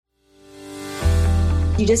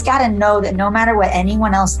You just got to know that no matter what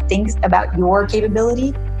anyone else thinks about your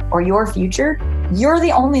capability or your future, you're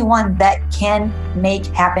the only one that can make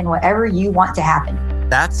happen whatever you want to happen.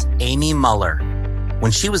 That's Amy Muller.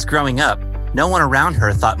 When she was growing up, no one around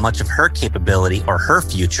her thought much of her capability or her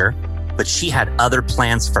future, but she had other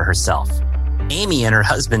plans for herself. Amy and her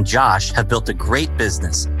husband, Josh, have built a great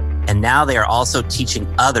business, and now they are also teaching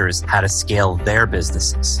others how to scale their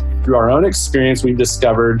businesses. Through our own experience, we've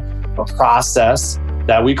discovered a process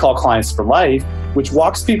that we call Clients for Life, which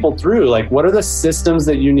walks people through, like, what are the systems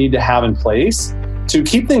that you need to have in place to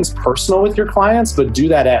keep things personal with your clients, but do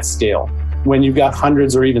that at scale when you've got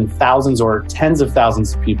hundreds or even thousands or tens of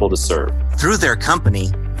thousands of people to serve. Through their company,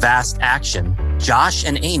 Vast Action, Josh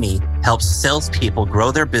and Amy help salespeople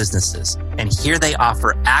grow their businesses, and here they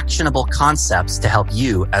offer actionable concepts to help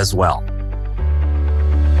you as well.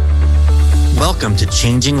 Welcome to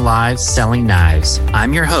Changing Lives Selling Knives.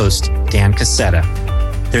 I'm your host, Dan Cassetta.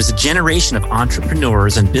 There's a generation of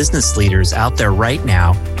entrepreneurs and business leaders out there right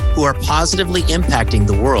now who are positively impacting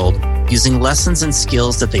the world using lessons and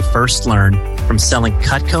skills that they first learned from selling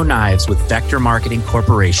Cutco knives with Vector Marketing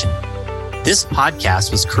Corporation. This podcast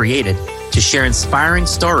was created to share inspiring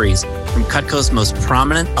stories from Cutco's most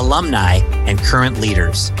prominent alumni and current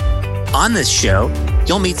leaders. On this show,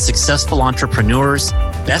 you'll meet successful entrepreneurs,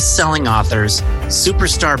 best-selling authors,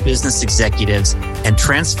 superstar business executives, and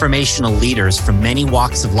transformational leaders from many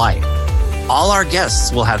walks of life. All our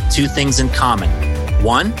guests will have two things in common.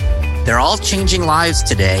 One, they're all changing lives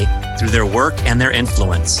today through their work and their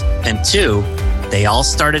influence. And two, they all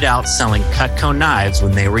started out selling Cutco knives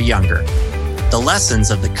when they were younger. The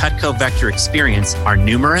lessons of the Cutco Vector experience are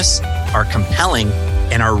numerous, are compelling,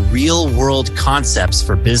 and are real-world concepts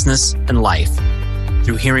for business and life.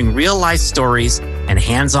 Through hearing real-life stories and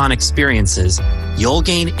hands-on experiences, you'll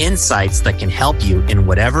gain insights that can help you in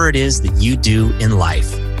whatever it is that you do in life.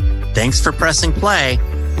 Thanks for pressing play.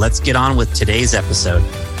 Let's get on with today's episode.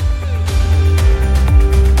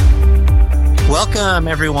 Welcome,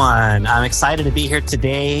 everyone. I'm excited to be here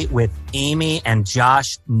today with Amy and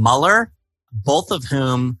Josh Muller, both of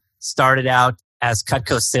whom started out as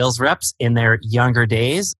Cutco sales reps in their younger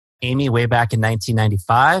days. Amy way back in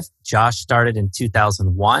 1995. Josh started in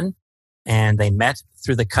 2001, and they met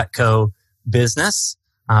through the Cutco business,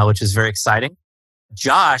 which is very exciting.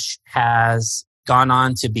 Josh has gone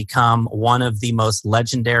on to become one of the most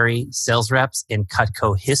legendary sales reps in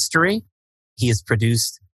Cutco history. He has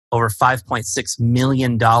produced over $5.6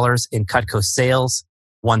 million in Cutco sales,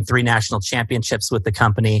 won 3 national championships with the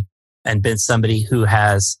company, and been somebody who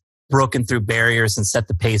has broken through barriers and set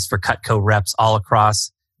the pace for Cutco reps all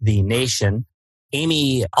across the nation.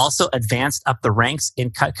 Amy also advanced up the ranks in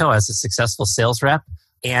Cutco as a successful sales rep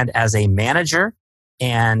and as a manager.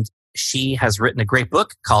 And she has written a great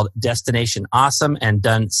book called Destination Awesome and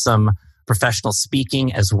done some professional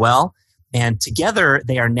speaking as well. And together,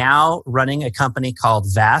 they are now running a company called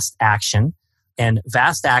Vast Action. And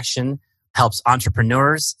Vast Action helps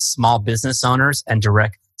entrepreneurs, small business owners, and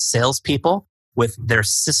direct salespeople with their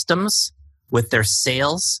systems, with their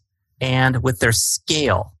sales, and with their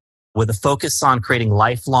scale, with a focus on creating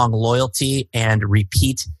lifelong loyalty and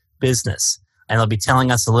repeat business. And they'll be telling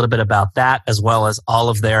us a little bit about that, as well as all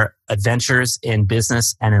of their adventures in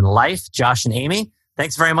business and in life. Josh and Amy,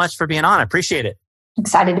 thanks very much for being on. I appreciate it.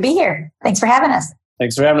 Excited to be here. Thanks for having us.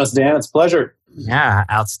 Thanks for having us, Dan. It's a pleasure. Yeah,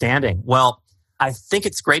 outstanding. Well, I think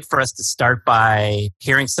it's great for us to start by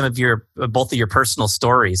hearing some of both of your personal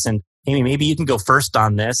stories. And Amy, maybe you can go first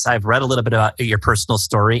on this. I've read a little bit about your personal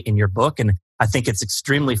story in your book, and I think it's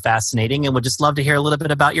extremely fascinating and would just love to hear a little bit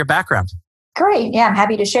about your background. Great. Yeah, I'm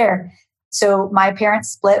happy to share. So my parents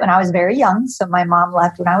split when I was very young. So my mom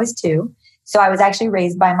left when I was 2. So I was actually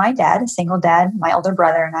raised by my dad, a single dad, my older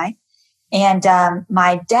brother and I. And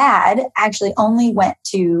my dad actually only went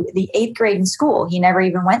to the 8th grade in school. He never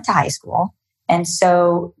even went to high school. And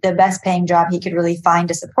so the best paying job he could really find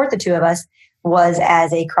to support the two of us was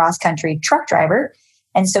as a cross-country truck driver.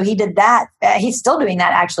 And so he did that. He's still doing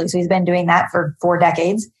that, actually. So he's been doing that for 4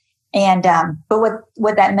 decades. And but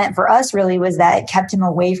what that meant for us really was that it kept him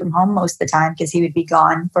away from home most of the time, because he would be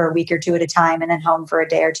gone for a week or 2 at a time and then home for a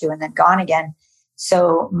day or 2 and then gone again.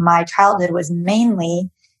 So my childhood was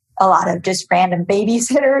mainly a lot of just random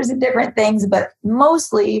babysitters and different things, but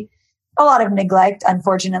mostly a lot of neglect,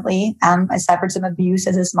 unfortunately. I suffered some abuse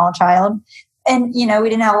as a small child. And, we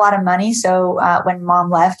didn't have a lot of money. So when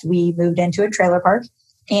mom left, we moved into a trailer park.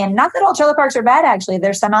 And not that all trailer parks are bad, actually.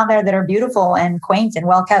 There's some out there that are beautiful and quaint and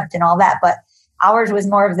well kept and all that. But ours was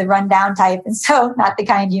more of the rundown type. And so not the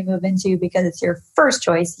kind you move into because it's your first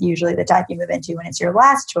choice, usually the type you move into when it's your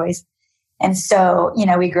last choice. And so,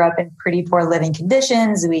 we grew up in pretty poor living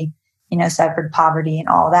conditions. We, suffered poverty and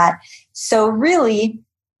all that. So really,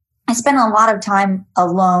 I spent a lot of time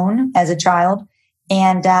alone as a child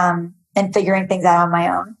and figuring things out on my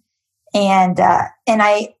own. And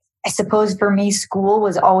I suppose for me, school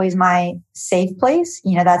was always my safe place.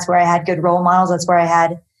 That's where I had good role models. That's where I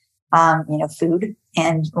had, food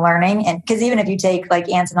and learning. And because even if you take like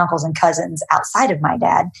aunts and uncles and cousins outside of my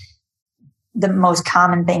dad, the most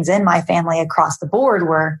common things in my family across the board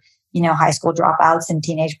were, high school dropouts and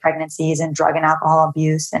teenage pregnancies and drug and alcohol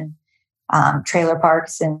abuse and trailer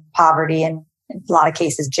parks and poverty and in a lot of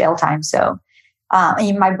cases jail time. So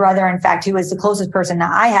my brother, in fact, who was the closest person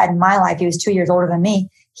that I had in my life, he was 2 years older than me.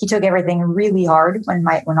 He took everything really hard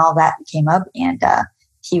when all that came up, and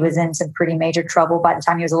he was in some pretty major trouble by the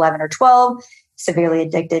time he was 11 or 12. Severely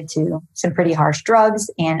addicted to some pretty harsh drugs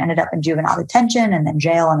and ended up in juvenile detention and then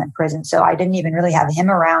jail and then prison. So I didn't even really have him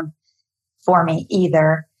around for me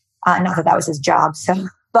either. Not that was his job.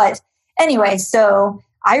 But anyway, so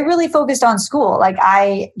I really focused on school. Like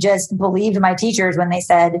I just believed my teachers when they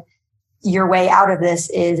said, your way out of this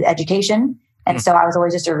is education. And so I was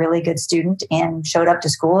always just a really good student and showed up to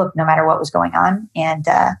school no matter what was going on. And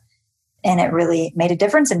it really made a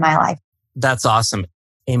difference in my life. That's awesome.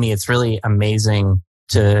 Amy, it's really amazing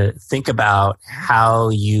to think about how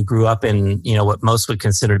you grew up in, what most would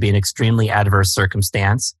consider to be an extremely adverse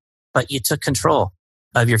circumstance, but you took control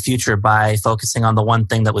of your future by focusing on the one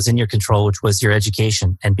thing that was in your control, which was your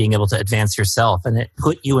education and being able to advance yourself. And it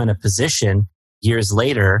put you in a position years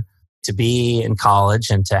later to be in college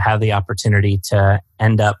and to have the opportunity to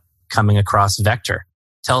end up coming across Vector.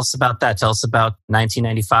 Tell us about that. Tell us about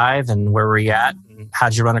 1995 and where were you at and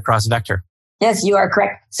how'd you run across Vector? Yes, you are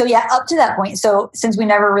correct. So yeah, up to that point. So since we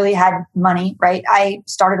never really had money, right? I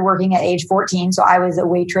started working at age 14. So I was a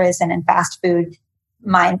waitress and in fast food,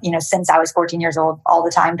 since I was 14 years old, all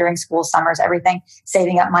the time during school, summers, everything,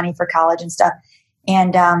 saving up money for college and stuff.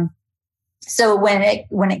 And so when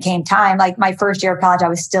it came time, like my first year of college, I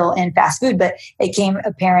was still in fast food, but it came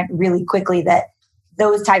apparent really quickly that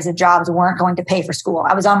those types of jobs weren't going to pay for school.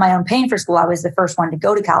 I was on my own paying for school. I was the first one to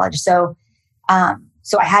go to college. So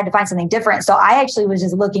I had to find something different. So I actually was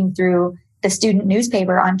just looking through the student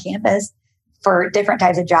newspaper on campus for different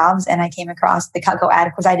types of jobs. And I came across the Cutco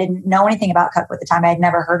ad because I didn't know anything about Cutco at the time. I had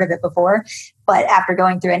never heard of it before. But after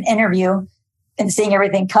going through an interview and seeing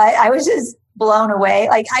everything cut, I was just blown away.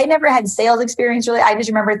 Like I never had sales experience really. I just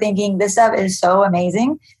remember thinking this stuff is so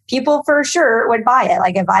amazing. People for sure would buy it.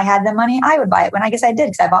 Like if I had the money, I would buy it. When I guess I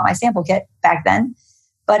did because I bought my sample kit back then.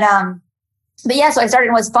 But yeah, so I started.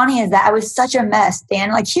 And what's funny is that I was such a mess,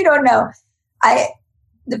 Dan. Like you don't know,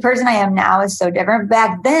 the person I am now is so different.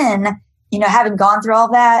 Back then, having gone through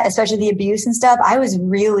all that, especially the abuse and stuff, I was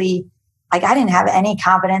really like I didn't have any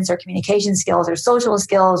confidence or communication skills or social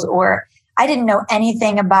skills, or I didn't know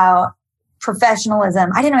anything about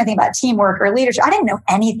professionalism. I didn't know anything about teamwork or leadership. I didn't know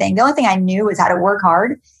anything. The only thing I knew was how to work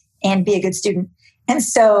hard and be a good student. And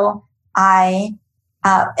so I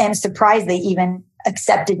am surprised they even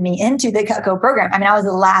accepted me into the Cutco program. I mean, I was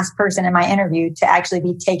the last person in my interview to actually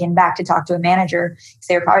be taken back to talk to a manager.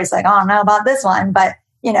 So they were probably like, oh, I don't know about this one, but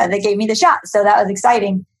they gave me the shot. So that was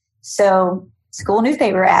exciting. So school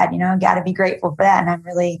newspaper ad, got to be grateful for that. And I'm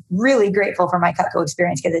really, really grateful for my Cutco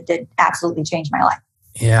experience because it did absolutely change my life.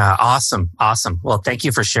 Yeah. Awesome. Well, thank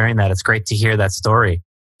you for sharing that. It's great to hear that story.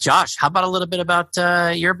 Josh, how about a little bit about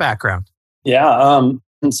your background? Yeah.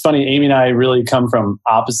 It's funny. Amy and I really come from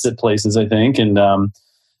opposite places, I think. And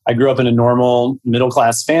I grew up in a normal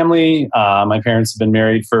middle-class family. My parents have been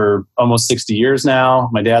married for almost 60 years now.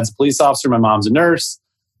 My dad's a police officer. My mom's a nurse.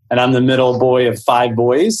 And I'm the middle boy of 5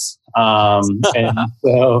 boys. And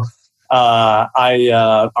so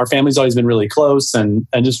our family's always been really close and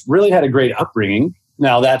just really had a great upbringing.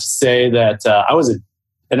 Now, that's to say that I was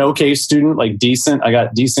an okay student, like decent. I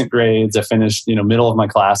got decent grades. I finished, middle of my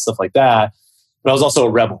class, stuff like that. But I was also a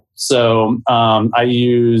rebel. So I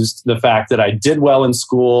used the fact that I did well in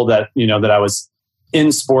school, that I was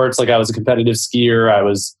in sports, like I was a competitive skier.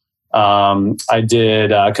 I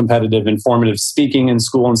did competitive informative speaking in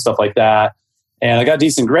school and stuff like that. And I got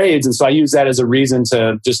decent grades. And so I used that as a reason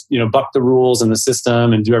to just, buck the rules and the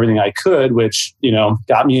system and do everything I could, which,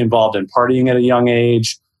 got me involved in partying at a young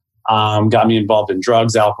age, got me involved in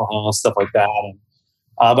drugs, alcohol, stuff like that. And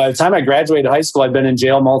by the time I graduated high school, I'd been in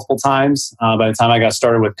jail multiple times. By the time I got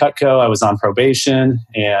started with Cutco, I was on probation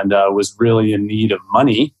and was really in need of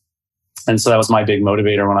money. And so that was my big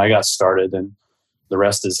motivator when I got started. And the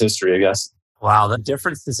rest is history, I guess. Wow, the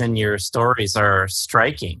differences in your stories are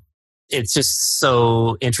striking. It's just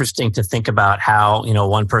so interesting to think about how,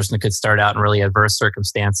 one person could start out in really adverse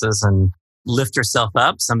circumstances and lift herself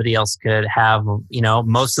up. Somebody else could have,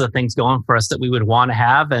 most of the things going for us that we would want to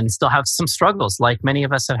have and still have some struggles like many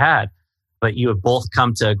of us have had. But you have both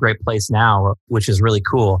come to a great place now, which is really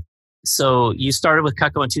cool. So you started with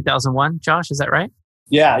Cutco in 2001, Josh, is that right?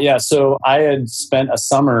 Yeah. So I had spent a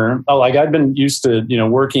summer, I'd been used to,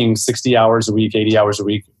 working 60 hours a week, 80 hours a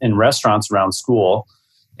week in restaurants around school.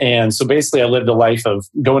 And so basically I lived a life of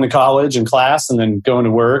going to college and class and then going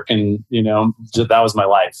to work. And, that was my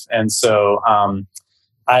life. And so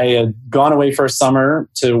I had gone away for a summer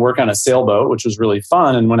to work on a sailboat, which was really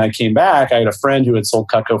fun. And when I came back, I had a friend who had sold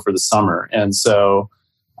Cutco for the summer. And so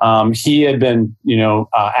he had been,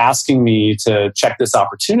 asking me to check this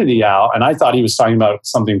opportunity out. And I thought he was talking about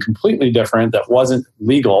something completely different that wasn't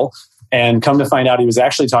legal. And come to find out, he was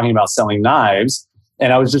actually talking about selling knives.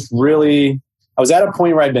 And I was at a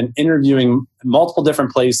point where I'd been interviewing multiple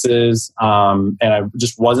different places, and I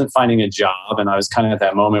just wasn't finding a job. And I was kind of at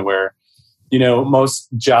that moment where, most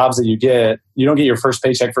jobs that you don't get your first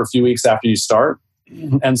paycheck for a few weeks after you start.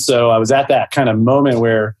 And so I was at that kind of moment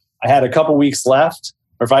where I had a couple weeks left,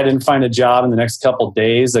 or if I didn't find a job in the next couple of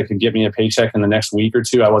days that could get me a paycheck in the next week or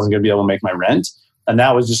two, I wasn't going to be able to make my rent. And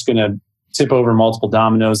that was just going to tip over multiple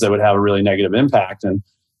dominoes that would have a really negative impact. And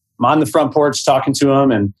I'm on the front porch talking to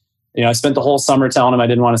him, and I spent the whole summer telling him I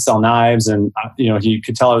didn't want to sell knives, and he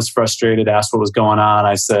could tell I was frustrated. Asked what was going on.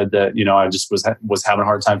 I said that I just was having a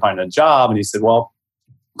hard time finding a job, and he said, "Well,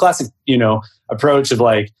 classic approach of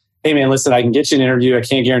like, hey man, listen, I can get you an interview. I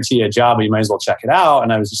can't guarantee you a job, but you might as well check it out."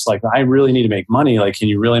 And I was just like, I really need to make money. Like, can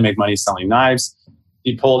you really make money selling knives?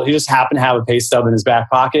 He just happened to have a pay stub in his back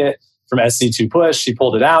pocket from SC2 Push. He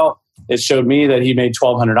pulled it out. It showed me that he made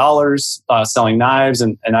 $1,200 selling knives.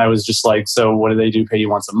 And I was just like, so what do they do? Pay you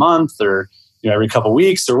once a month or every couple of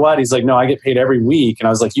weeks or what? He's like, no, I get paid every week. And I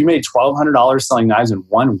was like, you made $1,200 selling knives in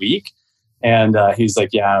 1 week? And he's like,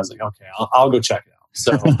 yeah. I was like, okay, I'll go check it out.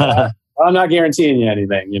 So I'm not guaranteeing you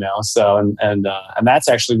anything, So and that's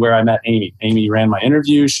actually where I met Amy. Amy ran my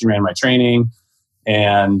interview. She ran my training,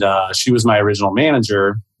 and she was my original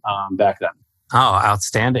manager back then. Oh,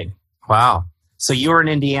 outstanding! Wow. So you were in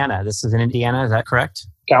Indiana. This is in Indiana, is that correct?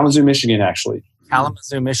 Kalamazoo, Michigan, actually.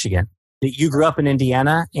 Kalamazoo, Michigan. You grew up in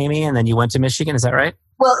Indiana, Amy, and then you went to Michigan. Is that right?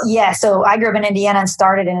 Well, yeah. So I grew up in Indiana and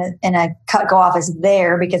started in a Cutco office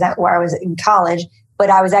there where I was in college. But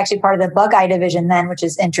I was actually part of the Buckeye division then, which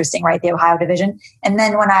is interesting, right? The Ohio division. And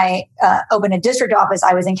then when I opened a district office,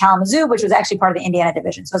 I was in Kalamazoo, which was actually part of the Indiana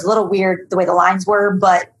division. So it's a little weird the way the lines were,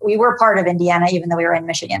 but we were part of Indiana, even though we were in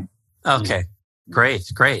Michigan. Okay, great.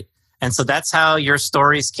 And so that's how your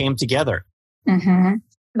stories came together. Mm-hmm.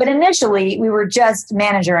 But initially, we were just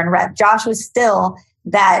manager and rep. Josh was still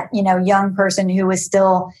that, young person who was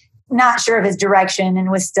still not sure of his direction and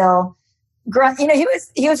was still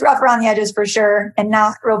he was rough around the edges for sure and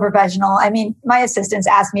not real professional. I mean, my assistants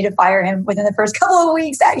asked me to fire him within the first couple of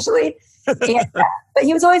weeks, actually. But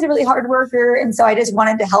he was always a really hard worker. And so I just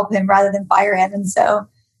wanted to help him rather than fire him. And so,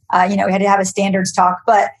 we had to have a standards talk.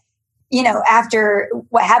 But, after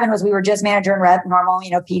what happened was we were just manager and rep, normal,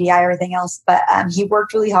 PDI, everything else. But he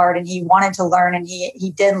worked really hard and he wanted to learn, and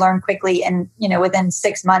he did learn quickly. And, within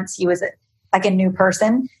 6 months, he was like a new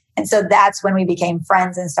person. And so that's when we became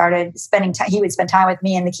friends and started spending time. He would spend time with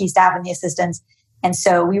me and the key staff and the assistants. And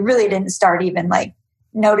so we really didn't start even like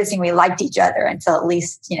noticing we liked each other until at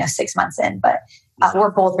least, 6 months in. But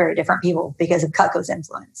we're both very different people because of Cutco's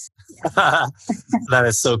influence. Yeah. That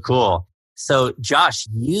is so cool. So Josh,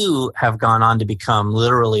 you have gone on to become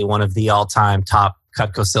literally one of the all-time top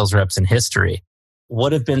Cutco sales reps in history.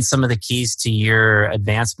 What have been some of the keys to your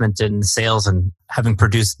advancement in sales and having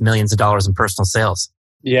produced millions of dollars in personal sales?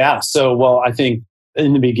 Yeah. So, well, I think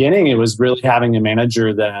in the beginning, it was really having a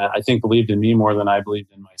manager that I think believed in me more than I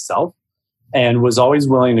believed in myself, and was always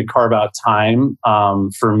willing to carve out time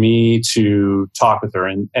for me to talk with her.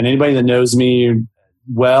 And anybody that knows me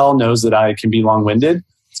well knows that I can be long-winded.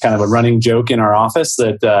 It's kind of a running joke in our office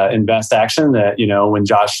that in Best Action that, when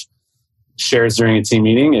Josh shares during a team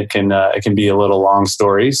meeting, it can be a little long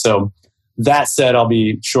story. So that said, I'll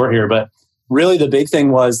be short here, but really the big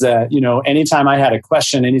thing was that, anytime I had a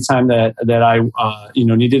question, anytime that I,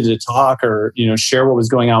 needed to talk or, share what was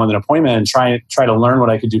going on with an appointment and try to learn what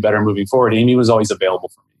I could do better moving forward, Amy was always available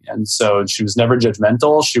for me. And so she was never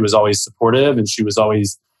judgmental. She was always supportive, and she was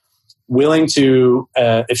always willing to,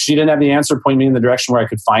 if she didn't have the answer, point me in the direction where I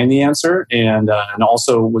could find the answer. And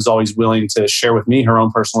also was always willing to share with me her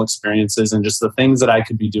own personal experiences and just the things that I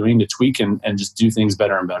could be doing to tweak and just do things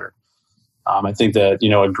better and better. I think that,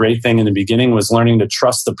 a great thing in the beginning was learning to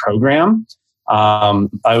trust the program.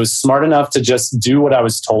 I was smart enough to just do what I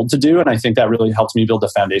was told to do. And I think that really helped me build the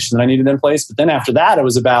foundation that I needed in place. But then after that, it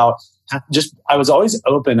was about I was always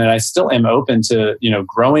open, and I still am open to,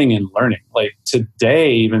 growing and learning. Like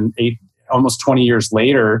today, even almost 20 years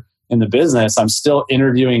later in the business, I'm still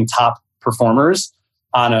interviewing top performers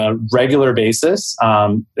on a regular basis.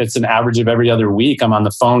 It's an average of every other week. I'm on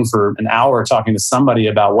the phone for an hour talking to somebody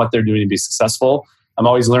about what they're doing to be successful. I'm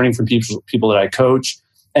always learning from people that I coach.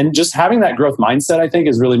 And just having that growth mindset, I think,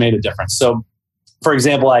 has really made a difference. So, for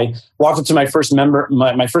example, I walked up to my first mentor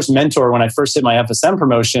when I first hit my FSM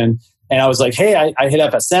promotion. And I was like, hey, I hit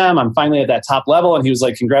FSM. I'm finally at that top level. And he was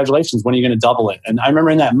like, congratulations. When are you going to double it? And I remember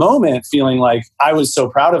in that moment feeling like I was so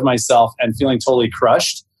proud of myself and feeling totally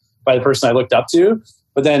crushed by the person I looked up to.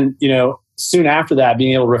 But then, soon after that,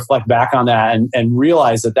 being able to reflect back on that and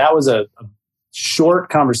realize that was a short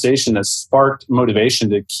conversation that sparked motivation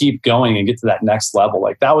to keep going and get to that next level.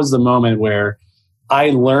 Like that was the moment where I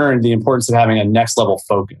learned the importance of having a next level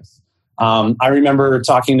focus. I remember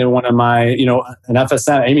talking to one of my, an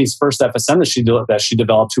FSM, Amy's first FSM that she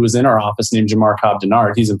developed, who was in our office, named Jamar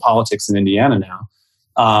Cobb-Denard. He's in politics in Indiana now.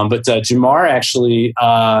 But Jamar actually,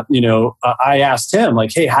 I asked him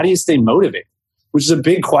like, hey, how do you stay motivated? Which is a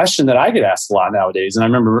big question that I get asked a lot nowadays. And I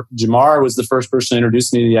remember Jamar was the first person to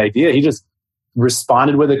introduce me to the idea. He just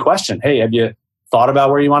responded with a question. Hey, have you thought about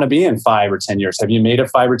where you want to be in 5 or 10 years? Have you made a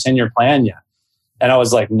 5 or 10 year plan yet? And I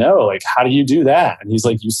was like, no, like, how do you do that? And he's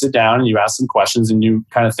like, you sit down and you ask some questions and you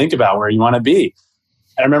kind of think about where you want to be.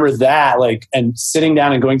 And I remember that, and sitting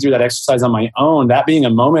down and going through that exercise on my own, that being a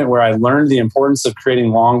moment where I learned the importance of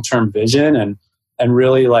creating long-term vision and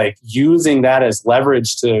really using that as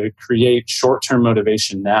leverage to create short-term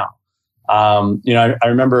motivation now. I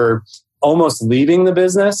remember almost leaving the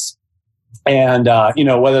business and,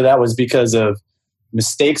 whether that was because of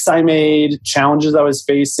mistakes I made, challenges I was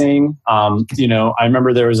facing. I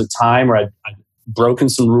remember there was a time where I'd broken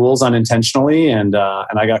some rules unintentionally and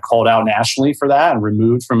I got called out nationally for that and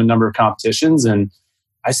removed from a number of competitions. And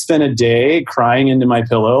I spent a day crying into my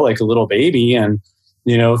pillow like a little baby and,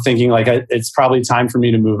 thinking it's probably time for me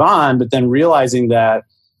to move on, but then realizing that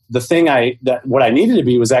what I needed to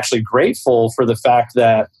be was actually grateful for the fact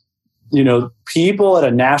that, people at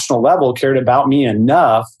a national level cared about me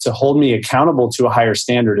enough to hold me accountable to a higher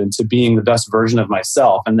standard and to being the best version of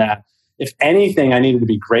myself. And that if anything, I needed to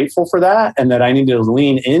be grateful for that and that I needed to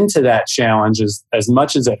lean into that challenge as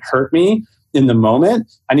much as it hurt me in the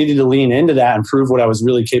moment. I needed to lean into that and prove what I was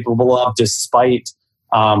really capable of, despite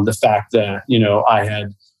the fact that, I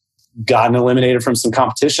had gotten eliminated from some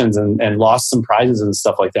competitions and lost some prizes and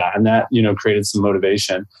stuff like that. And that, created some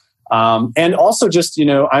motivation. And also just,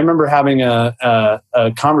 I remember having a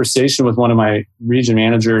conversation with one of my region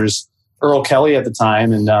managers, Earl Kelly at the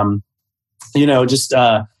time. And,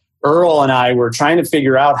 Earl and I were trying to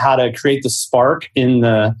figure out how to create the spark in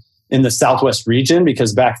the Southwest region,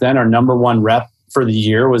 because back then our number one rep for the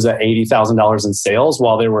year was at $80,000 in sales,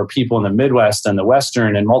 while there were people in the Midwest and the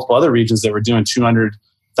Western and multiple other regions that were doing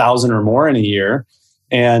 200,000 or more in a year.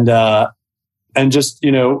 And just,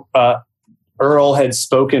 Earl had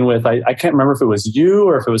spoken with, I can't remember if it was you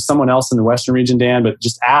or if it was someone else in the Western region, Dan, but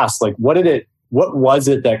just asked what was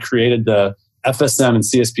it that created the FSM and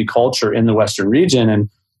CSP culture in the Western region?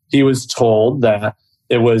 And he was told that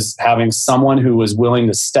it was having someone who was willing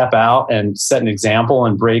to step out and set an example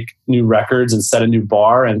and break new records and set a new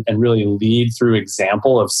bar and really lead through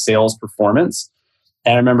example of sales performance.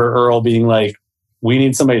 And I remember Earl being like, we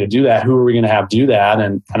need somebody to do that. Who are we going to have do that?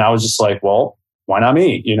 And I was just like, well, why not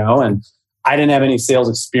me? And I didn't have any sales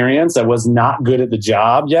experience. I was not good at the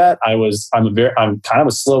job yet. I'm kind of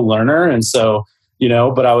a slow learner. And so,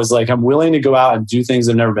 but I was like, I'm willing to go out and do things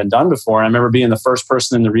that have never been done before. And I remember being the first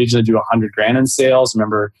person in the region to do $100,000 in sales. I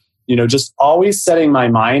remember, just always setting my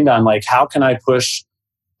mind on how can I push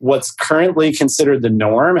what's currently considered the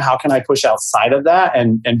norm? How can I push outside of that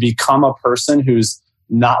and become a person who's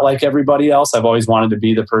not like everybody else? I've always wanted to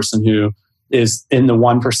be the person who is in the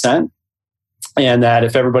 1%. And that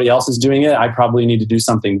if everybody else is doing it, I probably need to do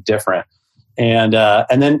something different. And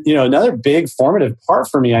then, another big formative part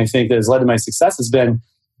for me, I think, that has led to my success has been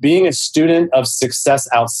being a student of success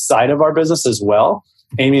outside of our business as well.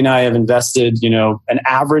 Amy and I have invested, an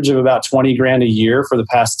average of about $20,000 a year for the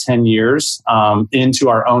past 10 years into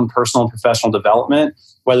our own personal and professional development,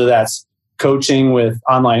 whether that's coaching with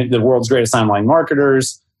the world's greatest online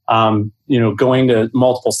marketers, going to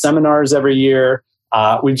multiple seminars every year.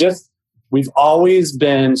 We've always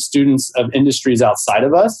been students of industries outside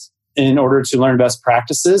of us in order to learn best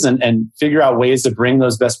practices and figure out ways to bring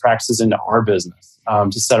those best practices into our business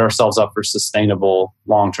to set ourselves up for sustainable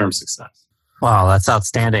long-term success. Wow, that's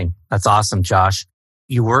outstanding. That's awesome, Josh.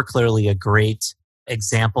 You were clearly a great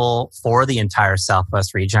example for the entire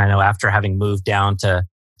Southwest region. I know after having moved down to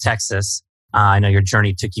Texas. I know your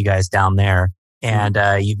journey took you guys down there, and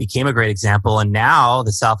you became a great example. And now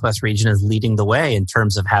the Southwest region is leading the way in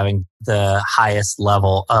terms of having the highest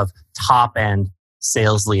level of top end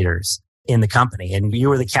sales leaders in the company. And you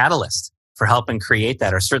were the catalyst for helping create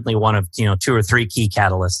that, or certainly one of, 2 or 3 key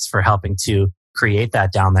catalysts for helping to create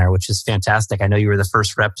that down there, which is fantastic. I know you were the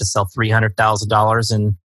first rep to sell $300,000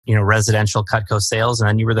 in, residential Cutco sales. And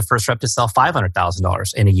then you were the first rep to sell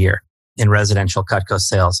 $500,000 in a year in residential Cutco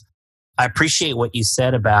sales. I appreciate what you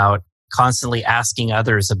said about constantly asking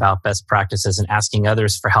others about best practices and asking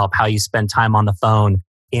others for help, how you spend time on the phone,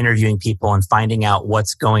 interviewing people and finding out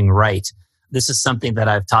what's going right. This is something that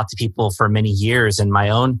I've taught to people for many years in my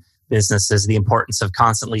own business, is the importance of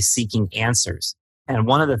constantly seeking answers. And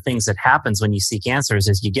one of the things that happens when you seek answers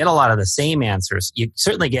is you get a lot of the same answers. You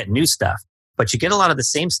certainly get new stuff, but you get a lot of the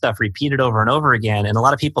same stuff repeated over and over again. And a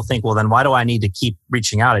lot of people think, well, then why do I need to keep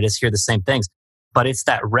reaching out? I just hear the same things. But it's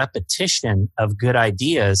that repetition of good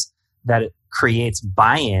ideas that it creates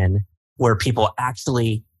buy-in where people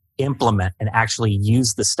actually implement and actually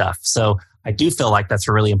use the stuff. So I do feel like that's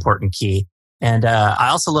a really important key. And I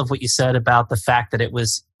also love what you said about the fact that it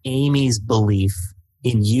was Amy's belief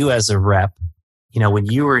in you as a rep, when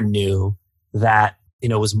you were new, that,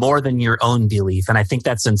 was more than your own belief. And I think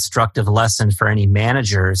that's an instructive lesson for any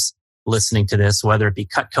managers listening to this, whether it be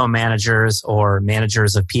Cutco managers or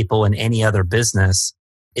managers of people in any other business,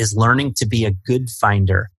 is learning to be a good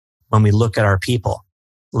finder when we look at our people,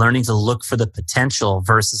 learning to look for the potential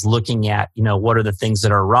versus looking at, what are the things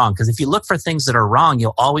that are wrong? Because if you look for things that are wrong,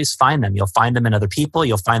 you'll always find them. You'll find them in other people.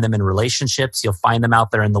 You'll find them in relationships. You'll find them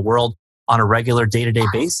out there in the world on a regular day-to-day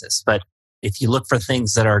basis. But if you look for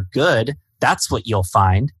things that are good, that's what you'll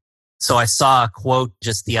find. So I saw a quote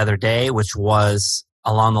just the other day, which was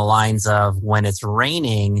along the lines of, when it's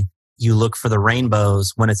raining, you look for the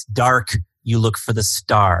rainbows. When it's dark, you look for the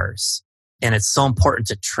stars. And it's so important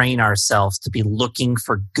to train ourselves to be looking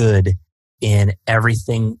for good in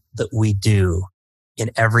everything that we do, in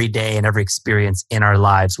every day and every experience in our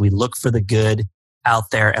lives. We look for the good out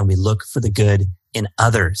there and we look for the good in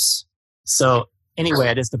others. So anyway,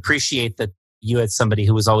 I just appreciate that you had somebody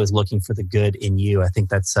who was always looking for the good in you. I think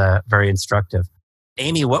that's very instructive.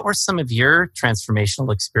 Amy, what were some of your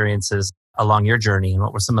transformational experiences along your journey, and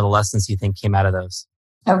what were some of the lessons you think came out of those?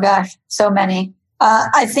 Oh gosh, so many.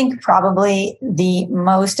 I think probably the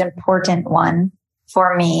most important one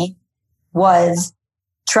for me was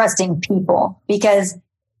trusting people, because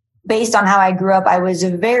based on how I grew up, I was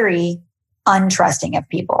very untrusting of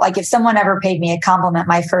people. Like if someone ever paid me a compliment,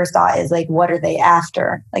 my first thought is like, what are they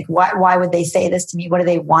after? Like, why would they say this to me? What do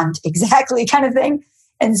they want exactly, kind of thing?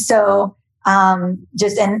 And so to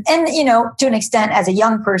an extent, as a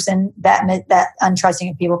young person, that untrusting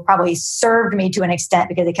of people probably served me to an extent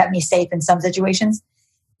because it kept me safe in some situations.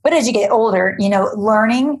 But as you get older,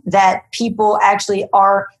 learning that people actually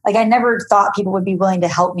are, like, I never thought people would be willing to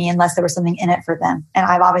help me unless there was something in it for them. And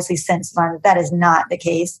I've obviously since learned that is not the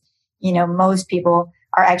case. Most people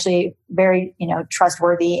are actually very,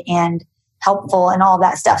 trustworthy and helpful and all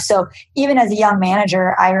that stuff. So even as a young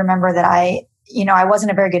manager, I remember that I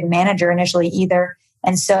wasn't a very good manager initially either.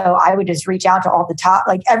 And so I would just reach out to all the top,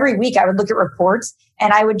 like every week I would look at reports,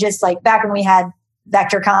 and I would just, like, back when we had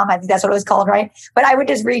VectorCom, I think that's what it was called, right? But I would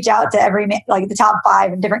just reach out to the top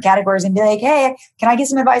 5 in different categories and be like, hey, can I get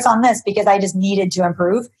some advice on this? Because I just needed to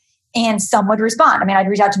improve. And some would respond. I mean, I'd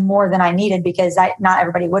reach out to more than I needed because not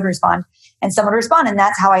everybody would respond. And some would respond. And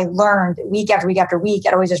that's how I learned week after week after week.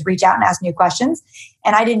 I'd always just reach out and ask new questions.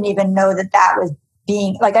 And I didn't even know that was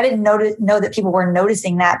being, like, I didn't know that people were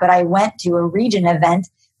noticing that. But I went to a region event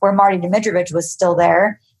where Marty Dimitrovich was still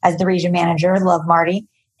there as the region manager. Love Marty.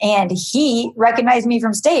 And he recognized me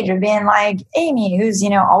from stage of being like, Amy, who's,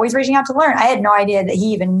 always reaching out to learn. I had no idea that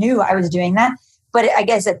he even knew I was doing that. But I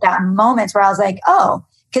guess at that moment where I was like, oh,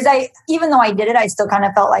 because even though I did it, I still kind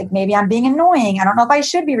of felt like maybe I'm being annoying. I don't know if I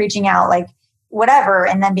should be reaching out, like whatever,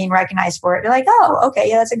 and then being recognized for it. They're like, oh, okay,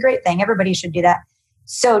 yeah, that's a great thing. Everybody should do that.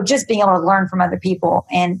 So just being able to learn from other people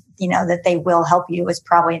and, that they will help you is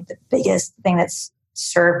probably the biggest thing that's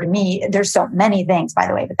served me. There's so many things, by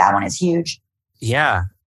the way, but that one is huge. Yeah.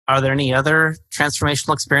 Are there any other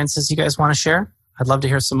transformational experiences you guys want to share? I'd love to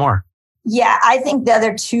hear some more. Yeah, I think the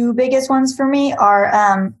other 2 biggest ones for me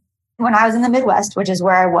are when I was in the Midwest, which is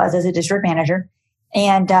where I was as a district manager.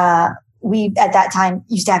 And we, at that time,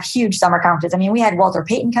 used to have huge summer conferences. I mean, we had Walter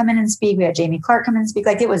Payton come in and speak. We had Jamie Clark come in and speak.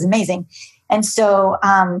 Like, it was amazing. And so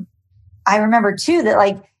I remember, too, that,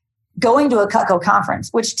 like, going to a Cutco conference,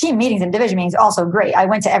 which team meetings and division meetings are also great. I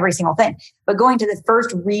went to every single thing. But going to the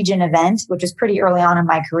first region event, which was pretty early on in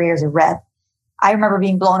my career as a rep, I remember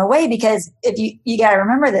being blown away because if you got to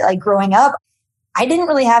remember that like growing up, I didn't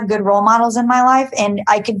really have good role models in my life. And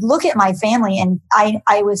I could look at my family and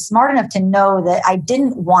I was smart enough to know that I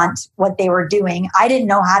didn't want what they were doing. I didn't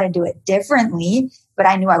know how to do it differently, but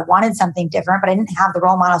I knew I wanted something different, but I didn't have the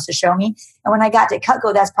role models to show me. And when I got to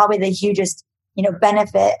Cutco, that's probably the hugest,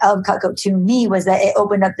 benefit of Cutco to me was that it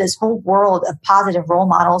opened up this whole world of positive role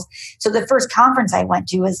models. So the first conference I went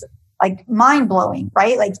to was like mind blowing,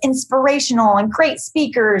 right? Like inspirational and great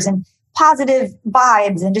speakers and positive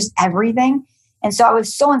vibes and just everything. And so I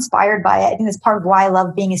was so inspired by it. I think that's part of why I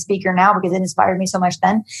love being a speaker now because it inspired me so much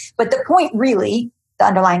then. But the point really, the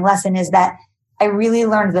underlying lesson is that I really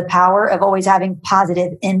learned the power of always having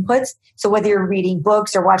positive inputs. So whether you're reading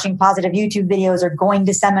books or watching positive YouTube videos or going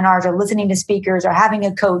to seminars or listening to speakers or having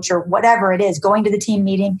a coach or whatever it is, going to the team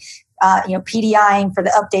meeting, PDIing for the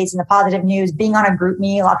updates and the positive news, being on a group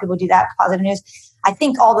me, a lot of people do that, positive news. I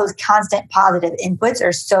think all those constant positive inputs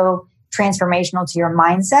are so transformational to your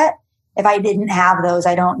mindset. If I didn't have those,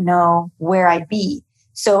 I don't know where I'd be.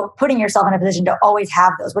 So putting yourself in a position to always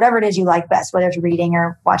have those, whatever it is you like best, whether it's reading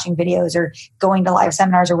or watching videos or going to live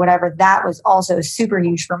seminars or whatever, that was also super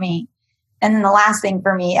huge for me. And then the last thing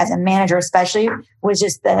for me as a manager, especially, was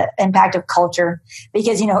just the impact of culture.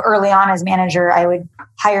 Because, early on as manager, I would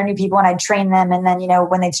hire new people and I'd train them. And then,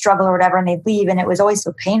 when they'd struggle or whatever and they'd leave and it was always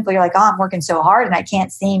so painful. You're like, oh, I'm working so hard and I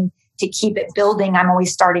can't seem to keep it building. I'm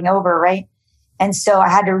always starting over, right? And so I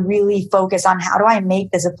had to really focus on how do I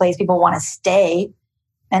make this a place people want to stay.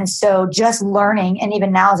 And so just learning, and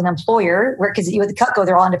even now as an employer, because with Cutco,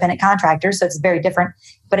 they're all independent contractors, so it's very different.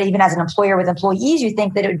 But even as an employer with employees, you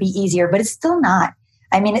think that it would be easier, but it's still not.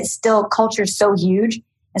 I mean, it's still, culture is so huge.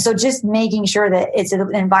 And so just making sure that it's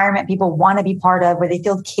an environment people want to be part of, where they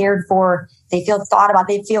feel cared for, they feel thought about,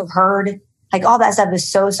 they feel heard. Like all that stuff is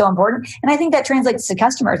so, so important. And I think that translates to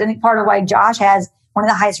customers. I think part of why Josh has one of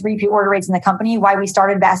the highest repeat order rates in the company, why we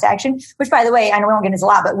started Vast Action, which by the way, I know we won't get into a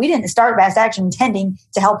lot, but we didn't start Vast Action intending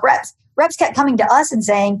to help reps. Reps kept coming to us and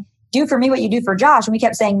saying, do for me what you do for Josh. And we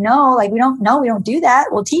kept saying, no, like we don't do that.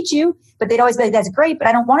 We'll teach you. But they'd always be like, that's great, but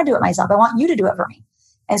I don't want to do it myself. I want you to do it for me.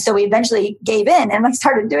 And so we eventually gave in and we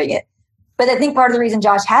started doing it. But I think part of the reason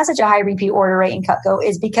Josh has such a high repeat order rate in Cutco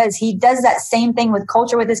is because he does that same thing with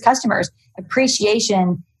culture with his customers,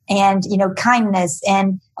 appreciation and, kindness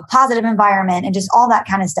and a positive environment and just all that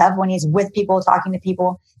kind of stuff when he's with people, talking to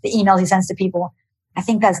people, the emails he sends to people. I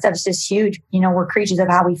think that stuff's just huge. We're creatures of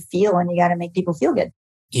how we feel and you got to make people feel good.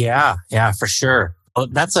 Yeah, for sure. Well,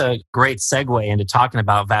 that's a great segue into talking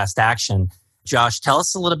about Vast Action. Josh, tell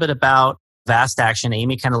us a little bit about Vast Action.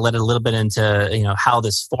 Amy kind of led a little bit into, how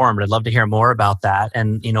this formed. I'd love to hear more about that.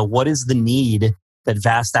 And, what is the need that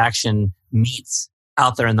Vast Action meets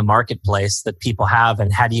out there in the marketplace that people have,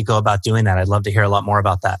 and how do you go about doing that? I'd love to hear a lot more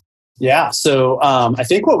about that. Yeah. So I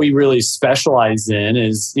think what we really specialize in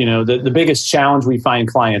is, the biggest challenge we find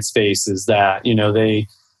clients face is that,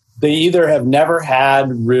 they either have never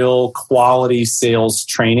had real quality sales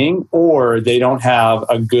training or they don't have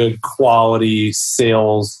a good quality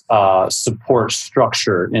sales support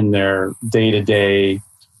structure in their day-to-day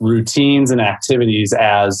routines and activities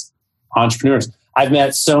as entrepreneurs. I've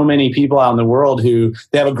met so many people out in the world who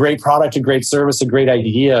they have a great product, a great service, a great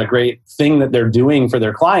idea, a great thing that they're doing for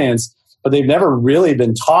their clients, but they've never really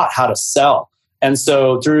been taught how to sell. And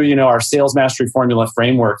so through, our sales mastery formula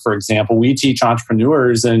framework, for example, we teach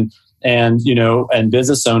entrepreneurs and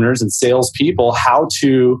business owners and salespeople how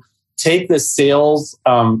to take this sales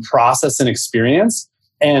process and experience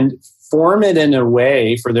and form it in a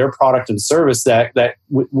way for their product and service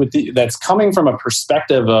that's coming from a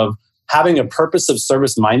perspective of having a purpose of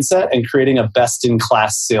service mindset and creating a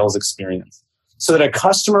best-in-class sales experience. So that a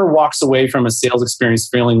customer walks away from a sales experience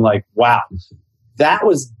feeling like, wow, that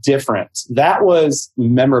was different. That was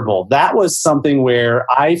memorable. That was something where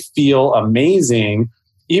I feel amazing,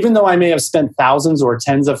 even though I may have spent thousands or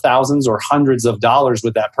tens of thousands or hundreds of dollars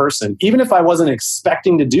with that person. Even if I wasn't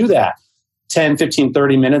expecting to do that 10, 15,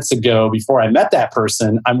 30 minutes ago before I met that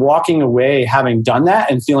person, I'm walking away having done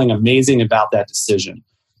that and feeling amazing about that decision.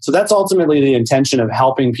 So that's ultimately the intention of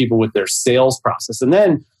helping people with their sales process. And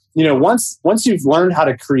then, once you've learned how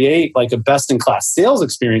to create like a best-in-class sales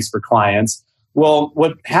experience for clients, well,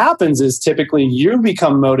 what happens is typically you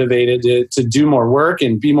become motivated to do more work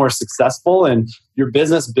and be more successful, and your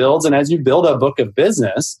business builds. And as you build a book of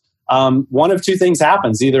business, one of two things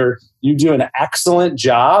happens. Either you do an excellent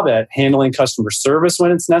job at handling customer service when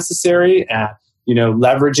it's necessary, at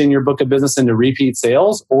leveraging your book of business into repeat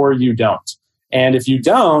sales, or you don't. And if you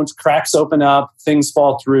don't, cracks open up, things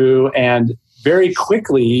fall through, and very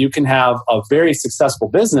quickly you can have a very successful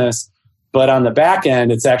business, But on the back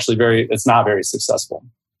end, it's not very successful.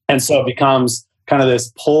 And so it becomes kind of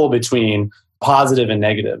this pull between positive and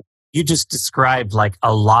negative. You just described like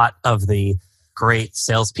a lot of the great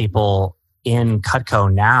salespeople in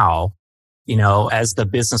Cutco now. You know, as the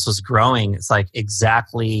business was growing, it's like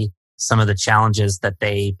exactly some of the challenges that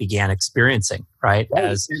they began experiencing, right?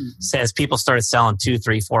 As people started selling $200,000,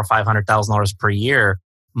 $300,000, $400,000, $500,000 per year,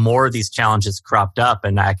 more of these challenges cropped up,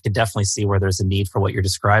 and I could definitely see where there's a need for what you're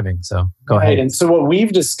describing. So go ahead. And so what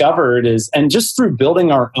we've discovered is, and just through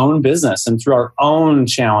building our own business and through our own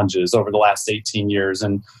challenges over the last 18 years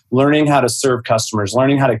and learning how to serve customers,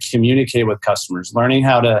 learning how to communicate with customers, learning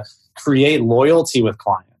how to create loyalty with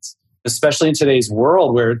clients, especially in today's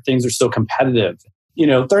world where things are so competitive.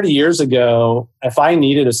 30 years ago, if I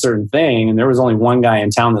needed a certain thing and there was only one guy in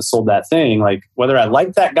town that sold that thing, like whether I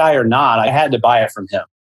liked that guy or not, I had to buy it from him.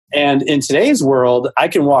 And in today's world, I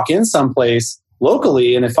can walk in someplace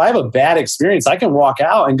locally, and if I have a bad experience, I can walk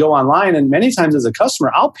out and go online. And many times as a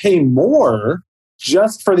customer, I'll pay more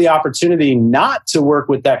just for the opportunity not to work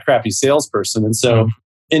with that crappy salesperson. And so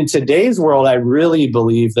in today's world, I really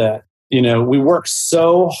believe that, we work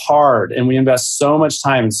so hard and we invest so much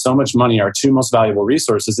time and so much money, our two most valuable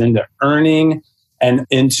resources, into earning and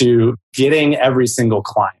into getting every single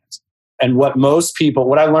client. And what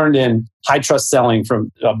I learned in High Trust Selling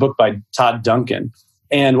from a book by Todd Duncan.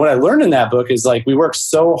 And what I learned in that book is like, we work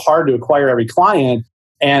so hard to acquire every client.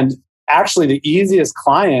 And actually the easiest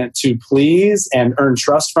client to please and earn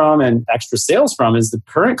trust from and extra sales from is the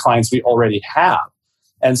current clients we already have.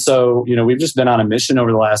 And so, we've just been on a mission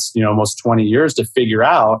over the last, almost 20 years to figure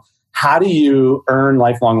out, how do you earn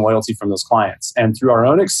lifelong loyalty from those clients? And through our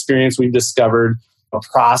own experience, we've discovered a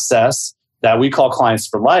process that we call Clients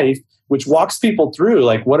for Life, which walks people through,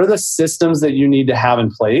 like, what are the systems that you need to have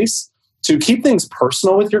in place to keep things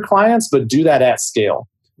personal with your clients, but do that at scale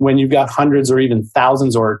when you've got hundreds or even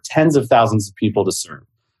thousands or tens of thousands of people to serve.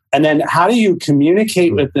 And then how do you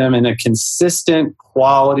communicate with them in a consistent,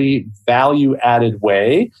 quality, value-added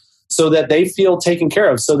way so that they feel taken care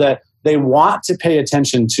of, so that they want to pay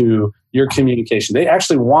attention to your communication. They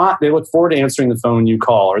look forward to answering the phone when you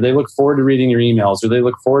call, or they look forward to reading your emails, or they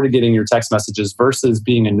look forward to getting your text messages versus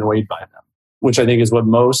being annoyed by them, which I think is what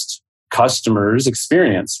most customers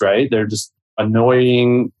experience, right? They're just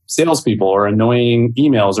annoying salespeople or annoying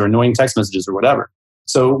emails or annoying text messages or whatever.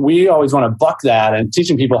 So we always want to buck that and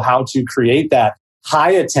teaching people how to create that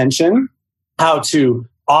high attention, how to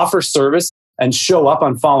offer service and show up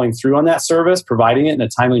on following through on that service, providing it in a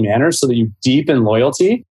timely manner so that you deepen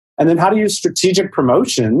loyalty. And then how to use strategic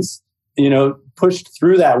promotions, pushed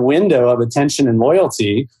through that window of attention and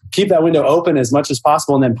loyalty, keep that window open as much as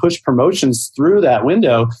possible, and then push promotions through that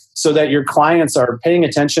window so that your clients are paying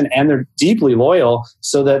attention and they're deeply loyal,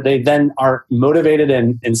 so that they then are motivated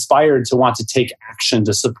and inspired to want to take action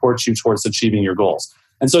to support you towards achieving your goals.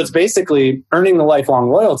 And so it's basically earning the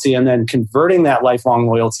lifelong loyalty and then converting that lifelong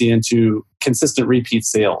loyalty into consistent repeat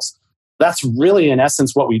sales. That's really, in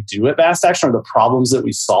essence, what we do at Vast Action, or the problems that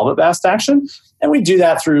we solve at Vast Action. And we do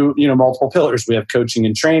that through, multiple pillars. We have coaching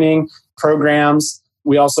and training programs.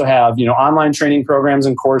 We also have, online training programs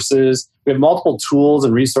and courses. We have multiple tools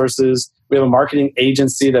and resources. We have a marketing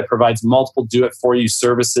agency that provides multiple do-it-for-you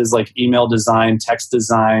services like email design, text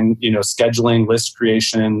design, scheduling, list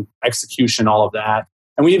creation, execution, all of that.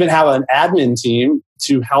 And we even have an admin team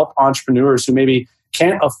to help entrepreneurs who maybe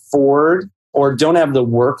can't afford or don't have the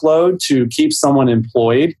workload to keep someone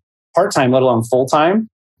employed part-time, let alone full-time.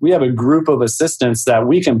 We have a group of assistants that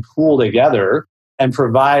we can pool together and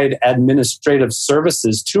provide administrative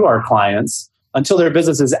services to our clients until their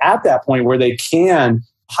business is at that point where they can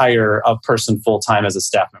hire a person full-time as a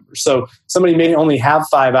staff member. So somebody may only have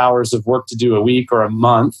 5 hours of work to do a week or a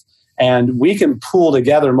month, and we can pool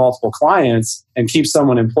together multiple clients and keep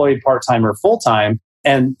someone employed part-time or full-time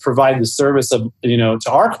and provide the service of, to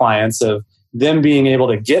our clients of them being able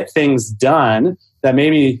to get things done that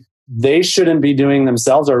maybe they shouldn't be doing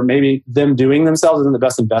themselves, or maybe them doing themselves isn't the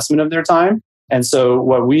best investment of their time. And so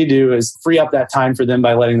what we do is free up that time for them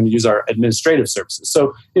by letting them use our administrative services.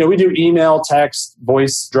 So, we do email, text,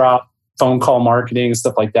 voice drop, phone call marketing,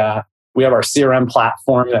 stuff like that. We have our CRM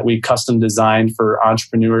platform that we custom designed for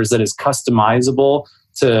entrepreneurs that is customizable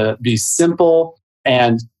to be simple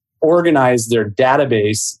and organize their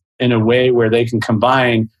database in a way where they can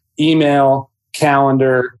combine email,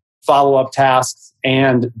 calendar, follow-up tasks,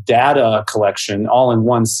 and data collection all in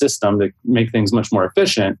one system to make things much more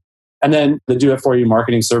efficient. And then the do-it-for-you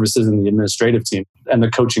marketing services and the administrative team and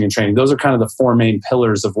the coaching and training. Those are kind of the four main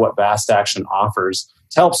pillars of what Vast Action offers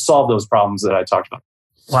to help solve those problems that I talked about.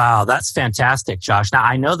 Wow, that's fantastic, Josh. Now,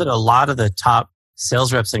 I know that a lot of the top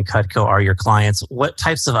sales reps in Cutco are your clients. What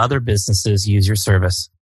types of other businesses use your service?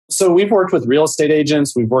 So we've worked with real estate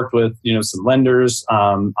agents. We've worked with, some lenders.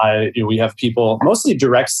 We have people, mostly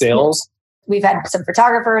direct sales. We've had some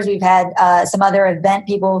photographers. We've had some other event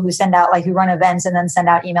people who send out, who run events and then send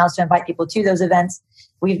out emails to invite people to those events.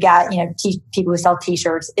 We've got, people who sell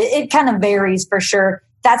t-shirts. It kind of varies for sure.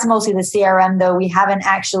 That's mostly the CRM, though. We haven't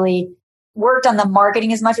actually worked on the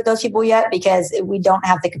marketing as much with those people yet because we don't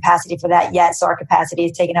have the capacity for that yet. So our capacity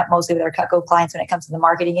is taken up mostly with our Cutco clients when it comes to the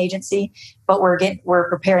marketing agency. But we're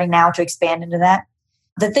preparing now to expand into that.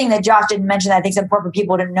 The thing that Josh didn't mention that I think is important for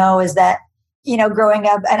people to know is that, growing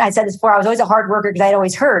up, and I said this before, I was always a hard worker because I'd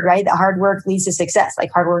always heard, right, that hard work leads to success.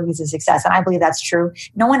 Hard work leads to success. And I believe that's true.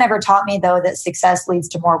 No one ever taught me, though, that success leads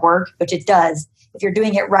to more work, which it does. If you're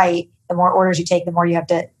doing it right, the more orders you take, the more you have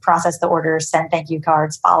to process the orders, send thank you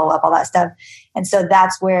cards, follow up, all that stuff. And so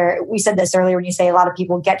that's where we said this earlier when you say a lot of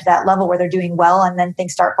people get to that level where they're doing well and then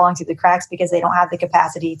things start falling through the cracks because they don't have the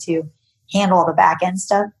capacity to handle all the back end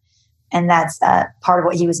stuff. And that's part of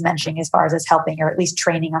what he was mentioning as far as us helping or at least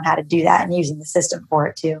training on how to do that and using the system for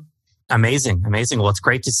it too. Amazing. Well, it's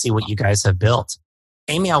great to see what you guys have built.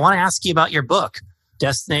 Amy, I want to ask you about your book,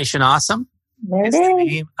 Destination Awesome. There it is. The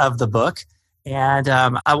name of the book. And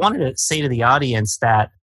I wanted to say to the audience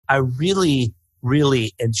that I really,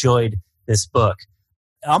 really enjoyed this book.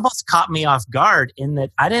 It almost caught me off guard in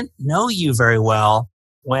that I didn't know you very well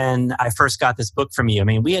when I first got this book from you. I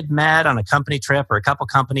mean, we had met on a company trip or a couple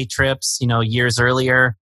company trips, years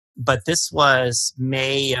earlier. But this was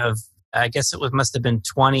May of, I guess must have been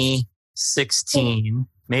 2016.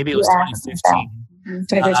 Maybe it was 2015.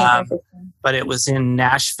 2015. But it was in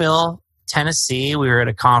Nashville, Tennessee. We were at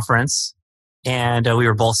a conference. And we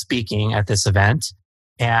were both speaking at this event.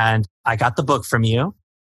 And I got the book from you.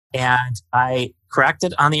 And I cracked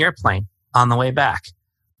it on the airplane on the way back.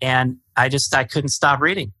 And I couldn't stop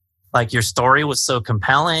reading. Your story was so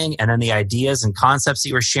compelling. And then the ideas and concepts that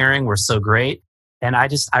you were sharing were so great. And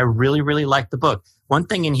I really, really liked the book. One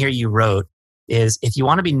thing in here you wrote is if you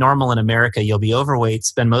want to be normal in America, you'll be overweight,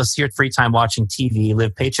 spend most of your free time watching TV,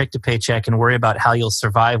 live paycheck to paycheck, and worry about how you'll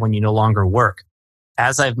survive when you no longer work.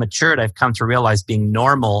 As I've matured, I've come to realize being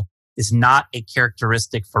normal is not a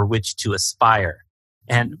characteristic for which to aspire.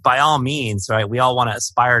 And by all means, right, we all want to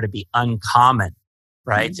aspire to be uncommon,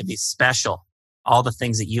 right? Mm-hmm. To be special. All the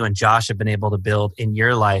things that you and Josh have been able to build in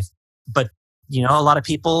your life. But, a lot of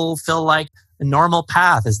people feel like the normal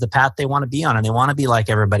path is the path they want to be on and they want to be like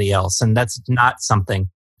everybody else. And that's not something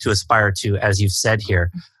to aspire to, as you've said here.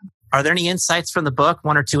 Are there any insights from the book,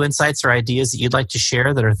 one or two insights or ideas that you'd like to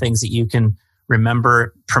share that are things that you can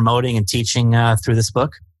remember promoting and teaching through this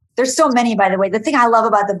book? There's so many, by the way. The thing I love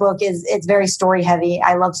about the book is it's very story heavy.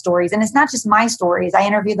 I love stories. And it's not just my stories. I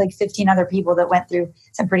interviewed 15 other people that went through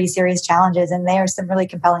some pretty serious challenges. And there are some really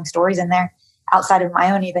compelling stories in there outside of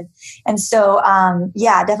my own even. And so,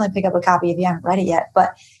 definitely pick up a copy if you haven't read it yet.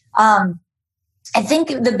 But I think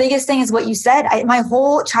the biggest thing is what you said. My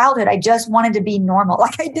whole childhood, I just wanted to be normal.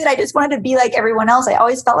 I just wanted to be like everyone else. I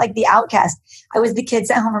always felt like the outcast. I was the kid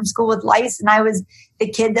sent home from school with lice, and I was the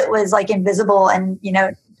kid that was invisible. And,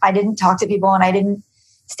 I didn't talk to people and I didn't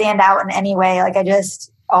stand out in any way. I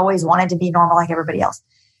just always wanted to be normal like everybody else.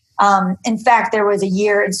 In fact, there was a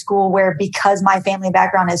year in school where because my family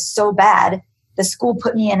background is so bad, the school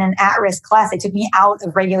put me in an at-risk class. They took me out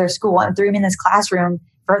of regular school and threw me in this classroom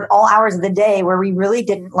for all hours of the day where we really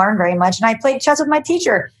didn't learn very much. And I played chess with my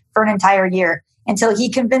teacher for an entire year until he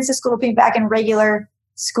convinced the school to put me back in regular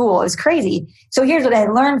school. It was crazy. So here's what I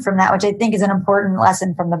learned from that, which I think is an important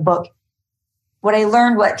lesson from the book. What I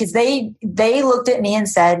learned because they looked at me and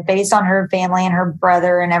said, based on her family and her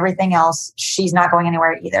brother and everything else, she's not going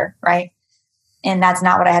anywhere either, right? And that's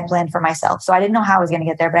not what I had planned for myself. So I didn't know how I was going to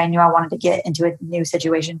get there, but I knew I wanted to get into a new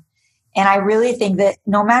situation. And I really think that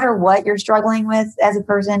no matter what you're struggling with as a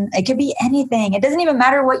person, it could be anything. It doesn't even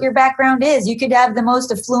matter what your background is. You could have the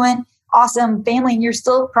most affluent, awesome family, and you're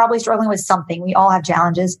still probably struggling with something. We all have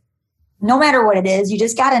challenges. No matter what it is, you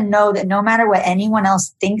just got to know that no matter what anyone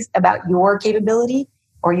else thinks about your capability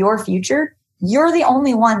or your future, you're the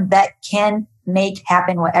only one that can make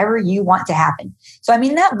happen whatever you want to happen. So,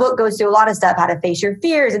 that book goes through a lot of stuff, how to face your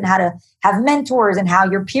fears and how to have mentors and how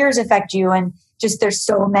your peers affect you. And just there's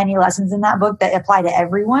so many lessons in that book that apply to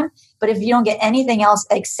everyone. But if you don't get anything else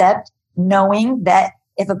except knowing that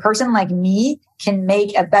if a person like me can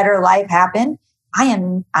make a better life happen, I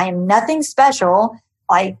am nothing special.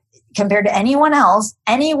 compared to anyone else.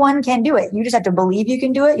 Anyone can do it. You just have to believe you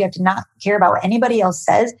can do it. You have to not care about what anybody else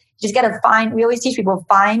says. You just got to find, we always teach people,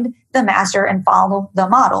 find the master and follow the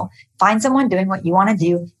model. Find someone doing what you want to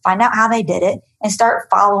do, find out how they did it, and start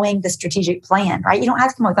following the strategic plan, right? You don't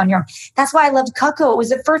have to come up on your own. That's why I loved Cutco. It was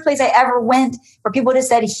the first place I ever went where people just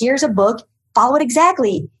said, here's a book, follow it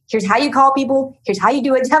exactly. Here's how you call people. Here's how you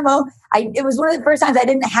do a demo. It was one of the first times I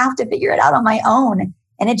didn't have to figure it out on my own.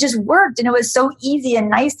 And it just worked. And it was so easy and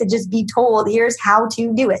nice to just be told, here's how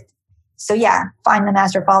to do it. So yeah, find the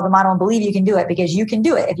master, follow the model, and believe you can do it, because you can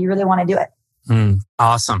do it if you really want to do it.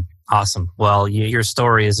 Awesome. Well, your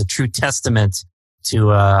story is a true testament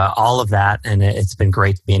to all of that. And it's been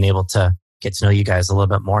great being able to get to know you guys a little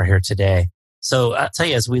bit more here today. So I'll tell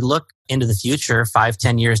you, as we look into the future,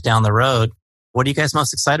 5-10 years down the road, what are you guys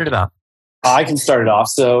most excited about? I can start it off.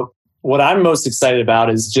 So what I'm most excited about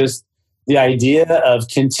is just the idea of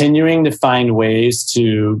continuing to find ways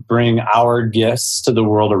to bring our gifts to the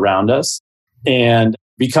world around us, and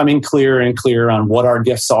becoming clearer and clearer on what our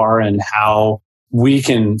gifts are and how we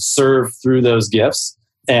can serve through those gifts.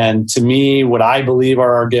 And to me, what I believe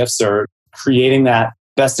are our gifts are creating that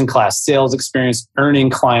best-in-class sales experience,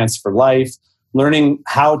 earning clients for life, learning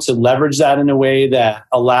how to leverage that in a way that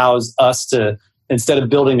allows us to, instead of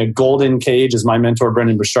building a golden cage, as my mentor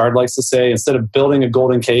Brendan Burchard likes to say, instead of building a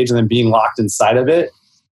golden cage and then being locked inside of it,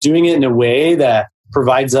 doing it in a way that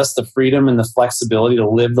provides us the freedom and the flexibility to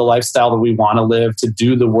live the lifestyle that we want to live, to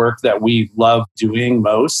do the work that we love doing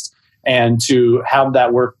most, and to have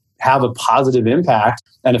that work have a positive impact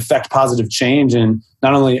and affect positive change in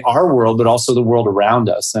not only our world, but also the world around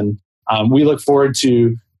us. And we look forward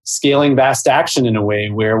to scaling Vast Action in a way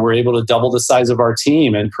where we're able to double the size of our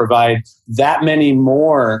team and provide that many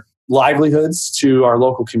more livelihoods to our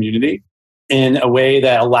local community in a way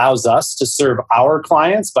that allows us to serve our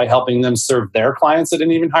clients by helping them serve their clients at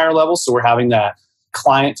an even higher level. So we're having that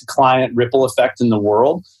client-to-client ripple effect in the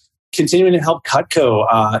world. Continuing to help Cutco.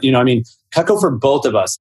 Cutco for both of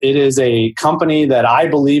us. It is a company that I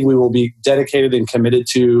believe we will be dedicated and committed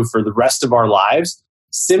to for the rest of our lives,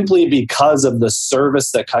 simply because of the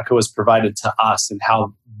service that Cutco has provided to us, and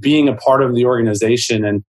how being a part of the organization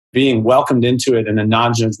and being welcomed into it in a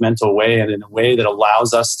non-judgmental way, and in a way that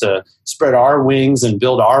allows us to spread our wings and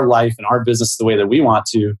build our life and our business the way that we want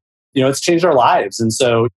to, it's changed our lives. And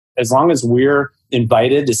so as long as we're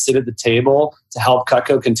invited to sit at the table to help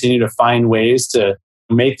Cutco continue to find ways to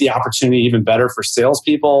make the opportunity even better for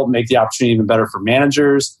salespeople, make the opportunity even better for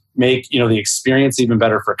managers, make the experience even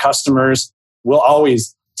better for customers, we'll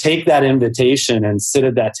always take that invitation and sit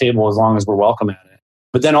at that table as long as we're welcome at it.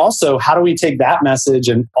 But then also, how do we take that message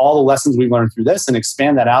and all the lessons we've learned through this and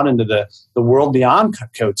expand that out into the world beyond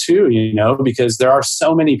Cutco too, because there are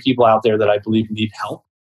so many people out there that I believe need help,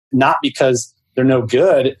 not because they're no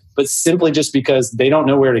good, but simply just because they don't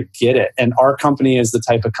know where to get it. And our company is the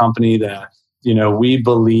type of company that, we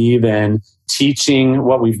believe in teaching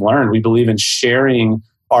what we've learned. We believe in sharing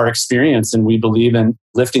our experience, and we believe in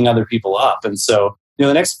lifting other people up. And so,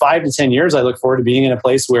 the next 5 to 10 years, I look forward to being in a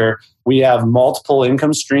place where we have multiple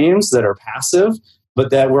income streams that are passive,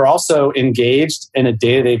 but that we're also engaged in a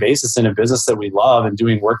day-to-day basis in a business that we love and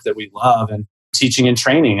doing work that we love and teaching and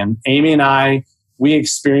training. And Amy and I, we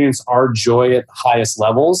experience our joy at the highest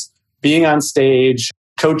levels, being on stage,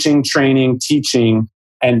 coaching, training, teaching,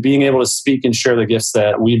 and being able to speak and share the gifts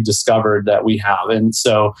that we've discovered that we have. And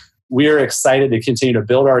so we're excited to continue to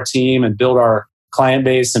build our team and build our client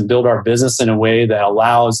base and build our business in a way that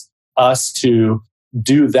allows us to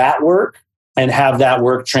do that work and have that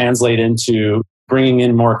work translate into bringing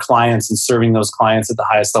in more clients and serving those clients at the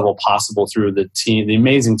highest level possible through the team, the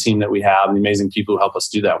amazing team that we have, and the amazing people who help us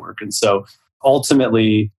do that work. And so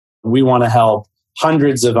ultimately, we want to help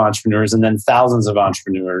hundreds of entrepreneurs and then thousands of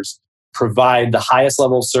entrepreneurs provide the highest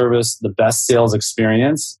level of service, the best sales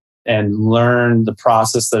experience, and learn the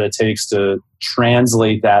process that it takes to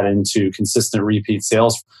translate that into consistent repeat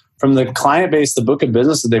sales from the client base, the book of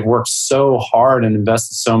business that they've worked so hard and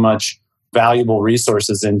invested so much valuable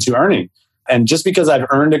resources into earning. And just because I've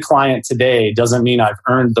earned a client today doesn't mean I've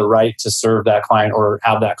earned the right to serve that client or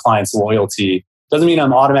have that client's loyalty. Doesn't mean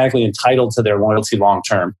I'm automatically entitled to their loyalty long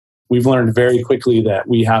term. We've learned very quickly that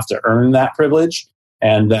we have to earn that privilege,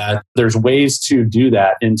 and that there's ways to do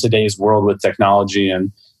that in today's world with technology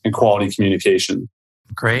and quality communication.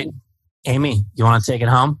 Great. Amy, you want to take it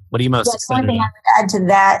home? What are you most excited about? One thing I would add to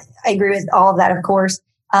that, I agree with all of that, of course.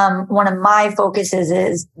 One of my focuses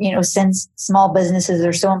is, since small businesses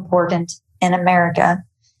are so important in America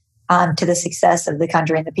to the success of the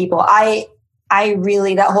country and the people, I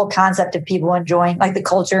really, that whole concept of people enjoying, like the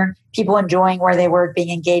culture, people enjoying where they work, being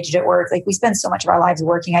engaged at work. Like we spend so much of our lives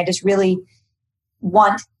working. I just really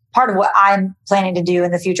want part of what I'm planning to do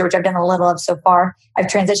in the future, which I've done a little of so far. I've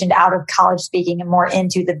transitioned out of college speaking and more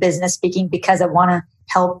into the business speaking because I want to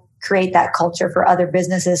help create that culture for other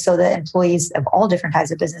businesses so that employees of all different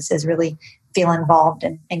types of businesses really feel involved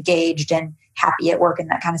and engaged and happy at work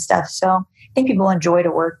and that kind of stuff. So I think people enjoy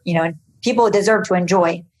to work, and people deserve to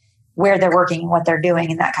enjoy where they're working and what they're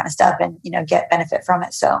doing and that kind of stuff and, get benefit from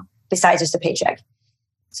it. So besides just a paycheck.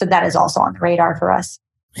 So that is also on the radar for us.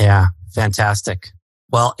 Yeah, fantastic.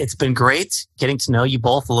 Well, it's been great getting to know you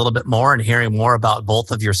both a little bit more and hearing more about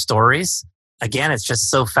both of your stories. Again, it's just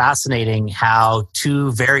so fascinating how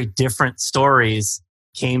two very different stories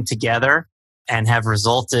came together and have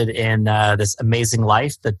resulted in this amazing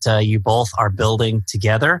life that you both are building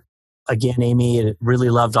together. Again, Amy, I really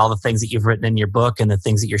loved all the things that you've written in your book and the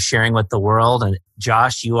things that you're sharing with the world. And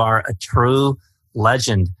Josh, you are a true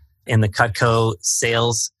legend in the Cutco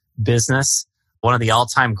sales business, one of the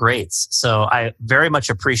all-time greats. So I very much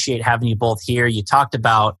appreciate having you both here. You talked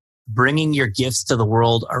about bringing your gifts to the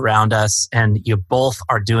world around us, and you both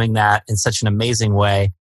are doing that in such an amazing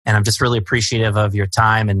way. And I'm just really appreciative of your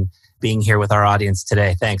time and being here with our audience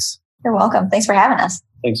today. Thanks. You're welcome. Thanks for having us.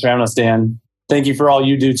 Thanks for having us, Dan. Thank you for all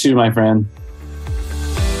you do too, my friend.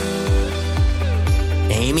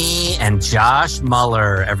 Amy and Josh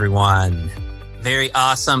Muller, everyone. Very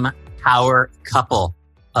awesome power couple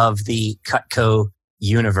of the Cutco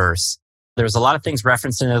universe. There's a lot of things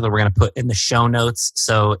referenced in there that we're going to put in the show notes.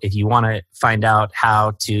 So if you want to find out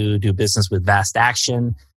how to do business with Vast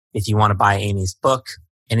Action, if you want to buy Amy's book,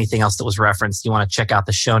 anything else that was referenced, you want to check out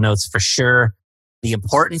the show notes for sure. The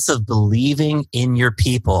importance of believing in your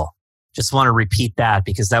people. Just want to repeat that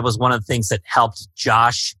because that was one of the things that helped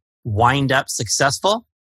Josh wind up successful,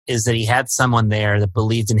 is that he had someone there that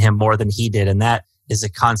believed in him more than he did. And that is a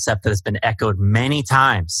concept that has been echoed many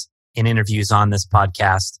times in interviews on this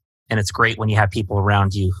podcast. And it's great when you have people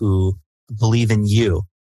around you who believe in you.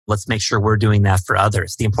 Let's make sure we're doing that for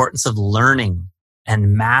others. The importance of learning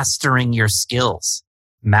and mastering your skills,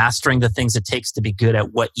 mastering the things it takes to be good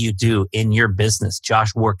at what you do in your business.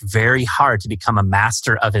 Josh worked very hard to become a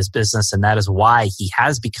master of his business, and that is why he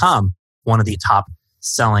has become one of the top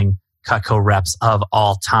selling Cutco reps of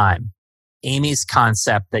all time. Amy's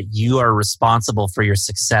concept that you are responsible for your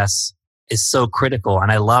success is so critical.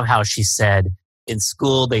 And I love how she said in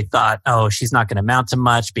school, they thought, oh, she's not going to amount to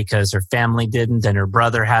much because her family didn't and her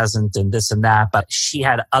brother hasn't and this and that. But she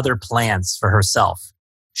had other plans for herself.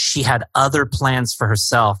 She had other plans for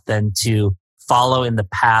herself than to follow in the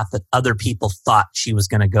path that other people thought she was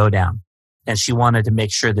going to go down. And she wanted to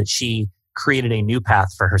make sure that she created a new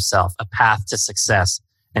path for herself, a path to success.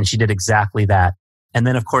 And she did exactly that. And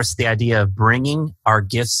then, of course, the idea of bringing our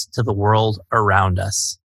gifts to the world around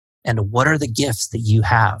us. And what are the gifts that you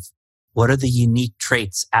have? What are the unique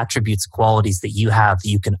traits, attributes, qualities that you have that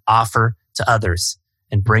you can offer to others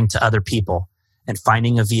and bring to other people? And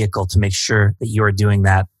finding a vehicle to make sure that you are doing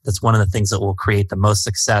that. That's one of the things that will create the most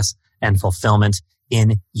success and fulfillment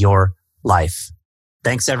in your life.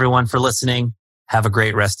 Thanks, everyone, for listening. Have a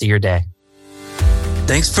great rest of your day.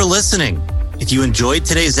 Thanks for listening. If you enjoyed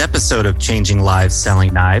today's episode of Changing Lives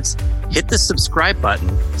Selling Knives, hit the subscribe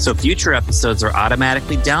button so future episodes are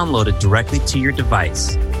automatically downloaded directly to your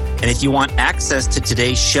device. And if you want access to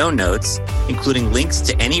today's show notes, including links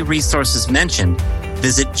to any resources mentioned,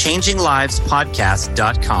 visit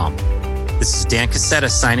changinglivespodcast.com. This is Dan Cassetta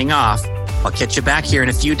signing off. I'll catch you back here in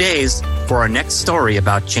a few days for our next story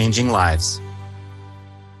about changing lives.